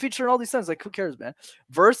amazing. I've been featured in all these things. Like, who cares, man?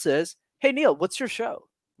 Versus, hey, Neil, what's your show?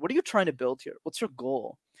 What are you trying to build here? What's your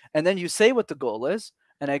goal? And then you say what the goal is.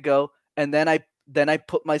 And I go, and then I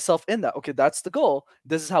put myself in that. Okay, that's the goal.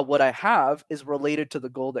 This is how what I have is related to the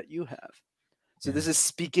goal that you have. So Yeah. this is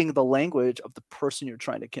speaking the language of the person you're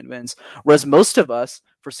trying to convince. Whereas most of us,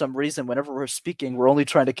 for some reason, whenever we're speaking, we're only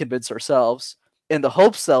trying to convince ourselves in the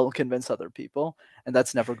hopes that will convince other people, and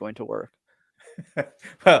that's never going to work.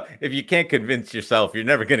 Well, if you can't convince yourself, you're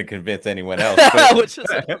never going to convince anyone else. But Which is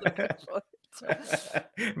another good point.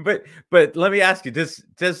 but let me ask you: does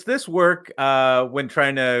this work when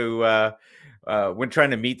trying to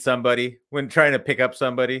meet somebody, when trying to pick up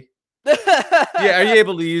somebody? Yeah, are you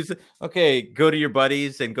able to use it? Okay, go to your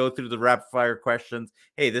buddies and go through the rapid fire questions.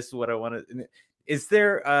 Hey, this is what I want to. Is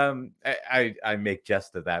there? I make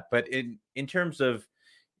jest of that, but in terms of,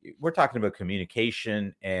 we're talking about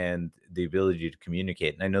communication and the ability to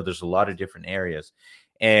communicate, and I know there's a lot of different areas,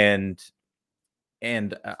 and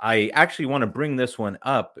and I actually want to bring this one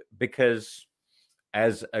up because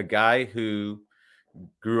as a guy who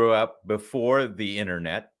grew up before the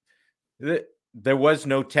internet, there was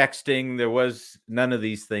no texting, there was none of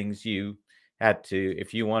these things. You had to,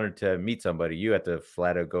 if you wanted to meet somebody, you had to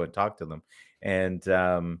flat out go and talk to them. And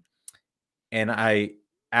I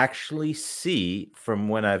actually see from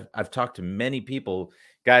when I've talked to many people,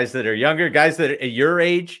 guys that are younger, guys that are at your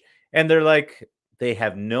age, and they're like, they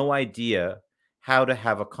have no idea how to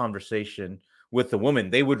have a conversation with a woman.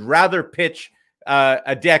 They would rather pitch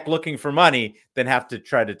a deck looking for money than have to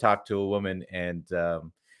try to talk to a woman and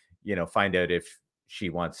find out if she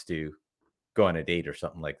wants to go on a date or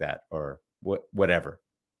something like that, or whatever.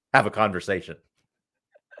 Have a conversation.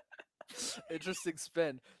 Interesting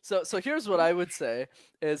spin. So here's what I would say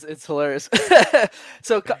is it's hilarious.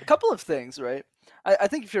 So a couple of things, right? I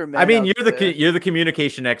think if you're a man, I mean, there, you're the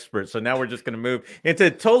communication expert, so now we're just going to move into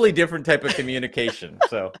a totally different type of communication.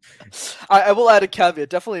 So I will add a caveat.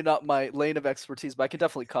 Definitely not my lane of expertise, but I can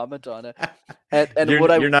definitely comment on it. And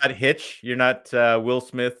you're not Hitch, you're not Will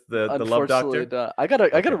Smith, the Love unfortunately Doctor. I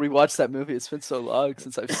gotta rewatch that movie. It's been so long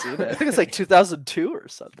since I've seen it. I think it's like 2002 or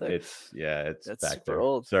something. It's That's back super there.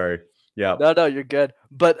 old. Sorry. Yeah. No, you're good.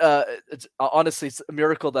 But it's honestly, it's a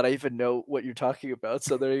miracle that I even know what you're talking about.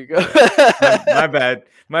 So there you go. my bad.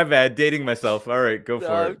 My bad. Dating myself. All right, go No,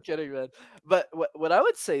 for I'm it. kidding, man. But what I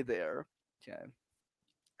would say there, okay,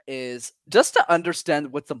 is just to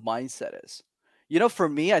understand what the mindset is. For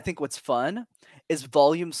me, I think what's fun is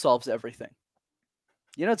volume solves everything.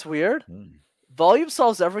 It's weird. Volume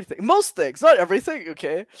solves everything. Most things, not everything,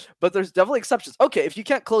 okay? But there's definitely exceptions. Okay, if you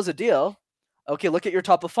can't close a deal, okay, look at your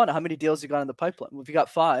top of funnel. How many deals you got in the pipeline? Well, if you got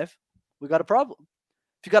 5, we got a problem.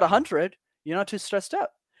 If you got 100, you're not too stressed out.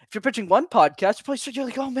 If you're pitching one podcast, you're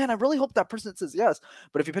like, oh man, I really hope that person says yes.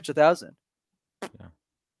 But if you pitch 1,000,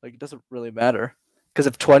 like it doesn't really matter. Because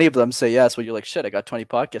if 20 of them say yes, well, you're like, shit, I got 20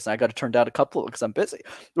 podcasts and I got to turn down a couple because I'm busy.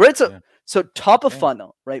 Right? So top of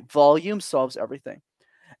funnel, right? Volume solves everything.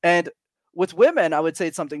 And with women, I would say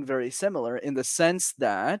it's something very similar in the sense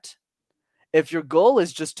that if your goal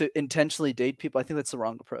is just to intentionally date people, I think that's the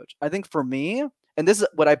wrong approach. I think for me, and this is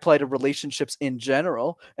what I apply to relationships in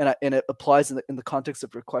general, and it applies in the context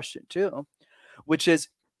of your question too, which is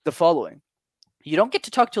the following. You don't get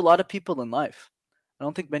to talk to a lot of people in life. I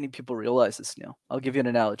don't think many people realize this, Neil. I'll give you an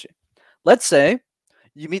analogy. Let's say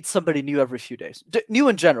you meet somebody new every few days. New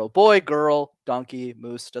in general, boy, girl, donkey,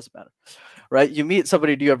 moose, doesn't matter, right? You meet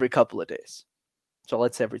somebody new every couple of days. So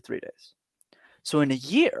let's say every 3 days. So in a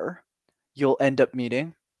year, you'll end up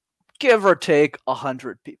meeting, give or take,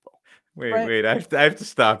 100 people. Wait, I have to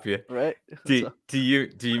stop you. Right? Do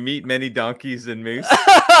you meet many donkeys and moose?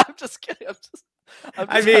 I'm just kidding.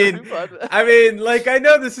 I mean, like, I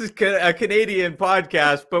know this is a Canadian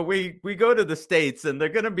podcast, but we go to the States and they're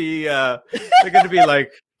gonna be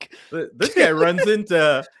like, this guy runs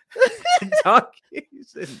into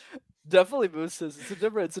donkeys. Definitely mooses. It's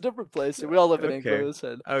a different place. We all live in England,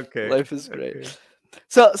 and life is great. Okay.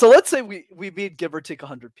 So let's say we meet, give or take,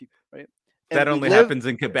 100 people, right? And that only happens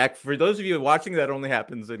in Quebec. For those of you watching, that only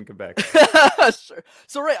happens in Quebec. Sure.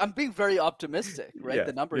 So right, I'm being very optimistic, right? Yeah,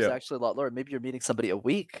 the number is actually a lot lower. Maybe you're meeting somebody a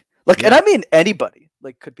week. And I mean anybody.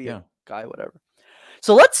 Like could be a guy, whatever.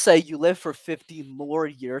 So let's say you live for 50 more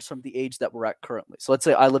years from the age that we're at currently. So let's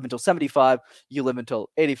say I live until 75, you live until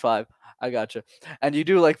 85. I gotcha. And you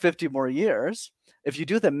do like 50 more years. If you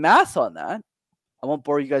do the math on that, I won't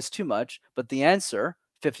bore you guys too much, but the answer,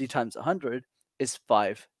 50 times 100, is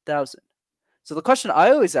 5,000. So the question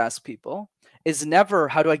I always ask people is never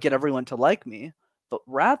how do I get everyone to like me, but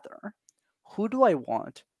rather, who do I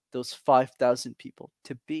want those 5,000 people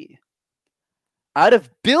to be? Out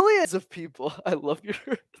of billions of people, I love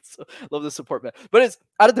love the support, man. But it's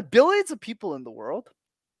out of the billions of people in the world,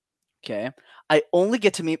 okay, I only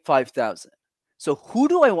get to meet 5,000. So who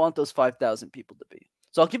do I want those 5,000 people to be?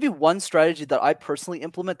 So I'll give you one strategy that I personally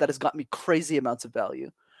implement that has got me crazy amounts of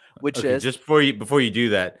value, which is just before you do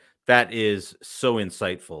that. That is so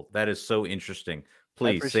insightful. That is so interesting.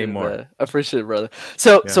 Please say more. I appreciate it, brother.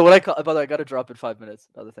 So what I call, by the way, I got to drop in 5 minutes.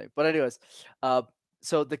 Another thing, but anyways,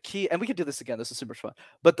 so the key, and we can do this again. This is super fun.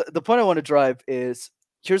 But the point I want to drive is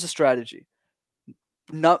here's a strategy.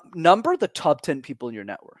 Number the top 10 people in your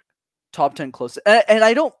network. Top 10 close. And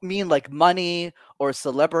I don't mean like money or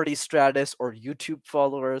celebrity status or YouTube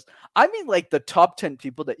followers. I mean like the top 10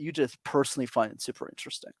 people that you just personally find super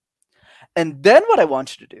interesting. And then what I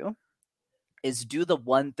want you to do is do the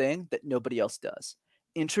one thing that nobody else does.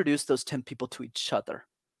 Introduce those 10 people to each other.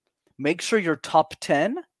 Make sure your top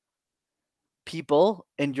 10 people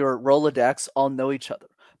in your Rolodex all know each other.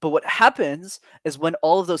 But what happens is when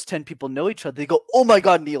all of those 10 people know each other, they go, oh my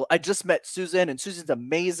God, Neil, I just met Susan and Susan's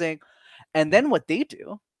amazing. And then what they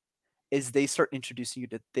do is they start introducing you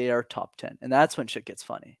to their top 10. And that's when shit gets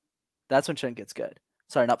funny. That's when shit gets good.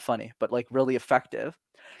 Sorry, not funny, but like really effective.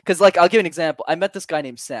 Because like, I'll give you an example. I met this guy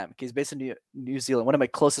named Sam. He's based in New Zealand, one of my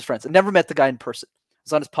closest friends. I never met the guy in person. I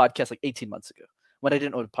was on his podcast like 18 months ago when I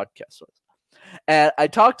didn't know what a podcast was. And I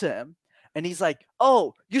talked to him and he's like,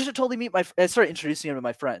 oh, you should totally meet my I started introducing him to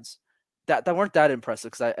my friends that weren't that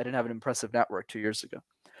impressive because I didn't have an impressive network 2 years ago.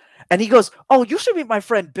 And he goes, oh, you should meet my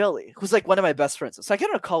friend Billy, who's like one of my best friends. So I get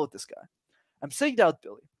on a call with this guy. I'm sitting down with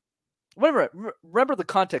Billy. Remember the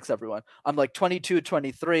context, everyone. I'm like 22,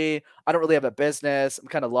 23. I don't really have a business. I'm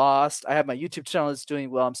kind of lost. I have my YouTube channel that's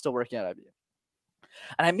doing well. I'm still working at IBM.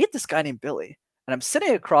 And I meet this guy named Billy, and I'm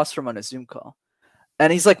sitting across from him on a Zoom call.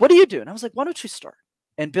 And he's like, what do you do? And I was like, why don't you start?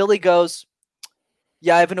 And Billy goes,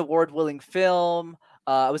 yeah, I have an award-winning film.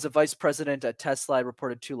 I was a vice president at Tesla. I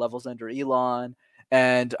reported 2 levels under Elon.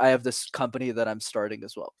 And I have this company that I'm starting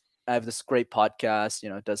as well. I have this great podcast,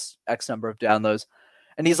 it does X number of downloads.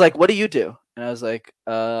 And he's like, what do you do? And I was like,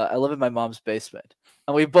 I live in my mom's basement.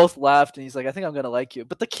 And we both laughed. And he's like, I think I'm going to like you.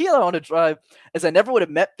 But the key I want to drive is I never would have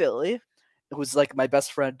met Billy, who's like my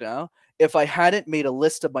best friend now, if I hadn't made a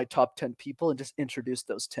list of my top 10 people and just introduced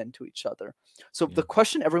those 10 to each other. So the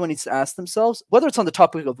question everyone needs to ask themselves, whether it's on the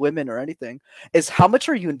topic of women or anything, is how much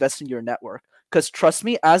are you investing in your network? Because trust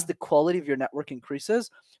me, as the quality of your network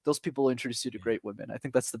increases, those people will introduce you to great women. I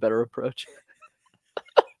think that's the better approach.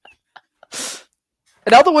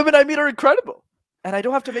 And now the women I meet are incredible. And I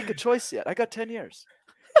don't have to make a choice yet. I got 10 years.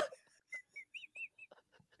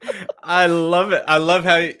 I love it. I love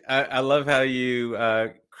how you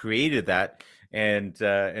created that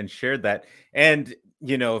and shared that. And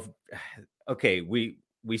okay, we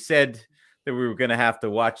said that we were going to have to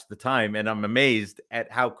watch the time, and I'm amazed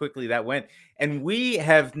at how quickly that went. And we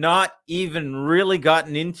have not even really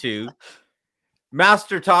gotten into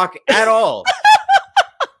Master Talk at all.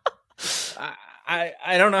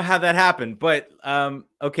 I don't know how that happened, but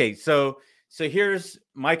okay, so here's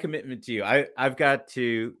my commitment to you. I've got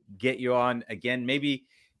to get you on again. Maybe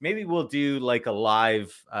we'll do like a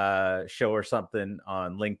live show or something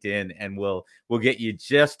on LinkedIn, and we'll get you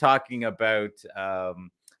just talking about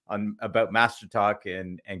Master Talk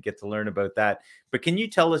and get to learn about that. But can you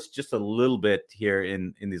tell us just a little bit here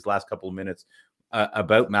in these last couple of minutes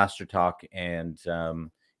about Master Talk and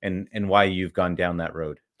why you've gone down that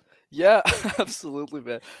road? Yeah, absolutely,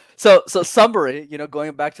 man. So summary,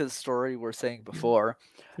 going back to the story we were saying before.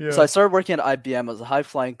 Yeah. So I started working at IBM as a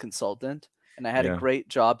high-flying consultant, and I had a great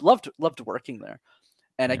job. Loved working there.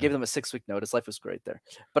 And I gave them a 6-week notice. Life was great there.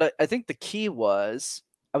 But I think the key was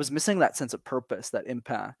I was missing that sense of purpose, that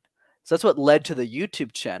impact. So that's what led to the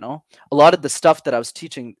YouTube channel. A lot of the stuff that I was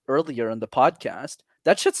teaching earlier on the podcast,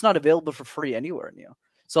 that shit's not available for free anywhere, Neil.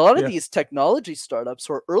 So a lot of these technology startups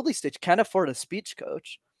who are early stage can't afford a speech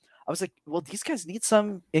coach. I was like, well, these guys need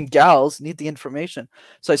and gals need the information.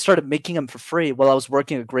 So I started making them for free while I was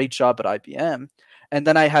working a great job at IBM. And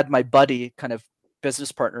then I had my buddy kind of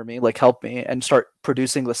business partner me, like help me and start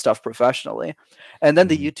producing the stuff professionally. And then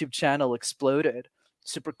the YouTube channel exploded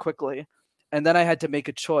super quickly. And then I had to make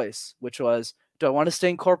a choice, which was, do I want to stay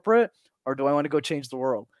in corporate or do I want to go change the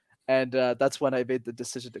world? And that's when I made the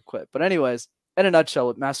decision to quit. But anyways, in a nutshell,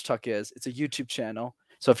 what Master Talk is, it's a YouTube channel.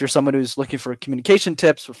 So if you're someone who's looking for communication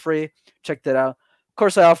tips for free, check that out. Of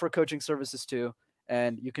course, I offer coaching services too,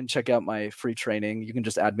 and you can check out my free training. You can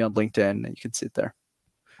just add me on LinkedIn, and you can see it there.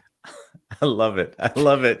 I love it. I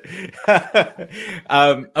love it.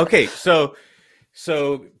 Okay, so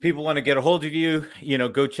people want to get a hold of you.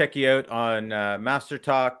 Go check you out on Master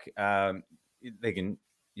Talk. You've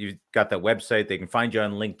got that website. They can find you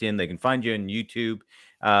on LinkedIn. They can find you on YouTube.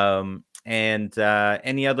 And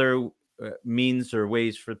any other means or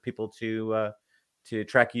ways for people to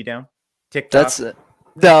track you down? TikTok? That's it.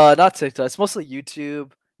 No, not TikTok. It's mostly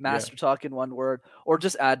YouTube, Master Talk in one word, or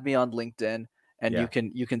just add me on LinkedIn, and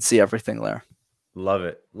you can see everything there. Love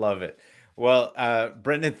it. Well,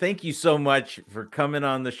 Brenden, thank you so much for coming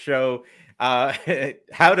on the show. How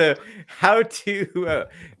to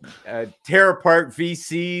tear apart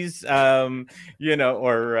VCs, or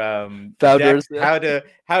founders.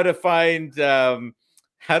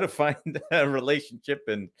 How to find a relationship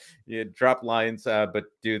and drop lines, but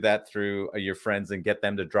do that through your friends and get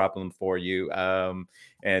them to drop them for you,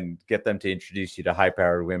 and get them to introduce you to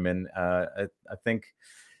high-powered women. I think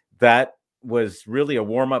that was really a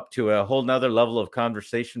warm-up to a whole nother level of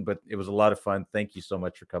conversation, but it was a lot of fun. Thank you so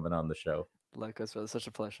much for coming on the show. Likewise, brother. Such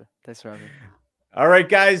a pleasure. Thanks for having me. All right,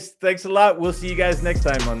 guys. Thanks a lot. We'll see you guys next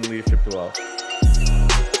time on Leadership to Wealth.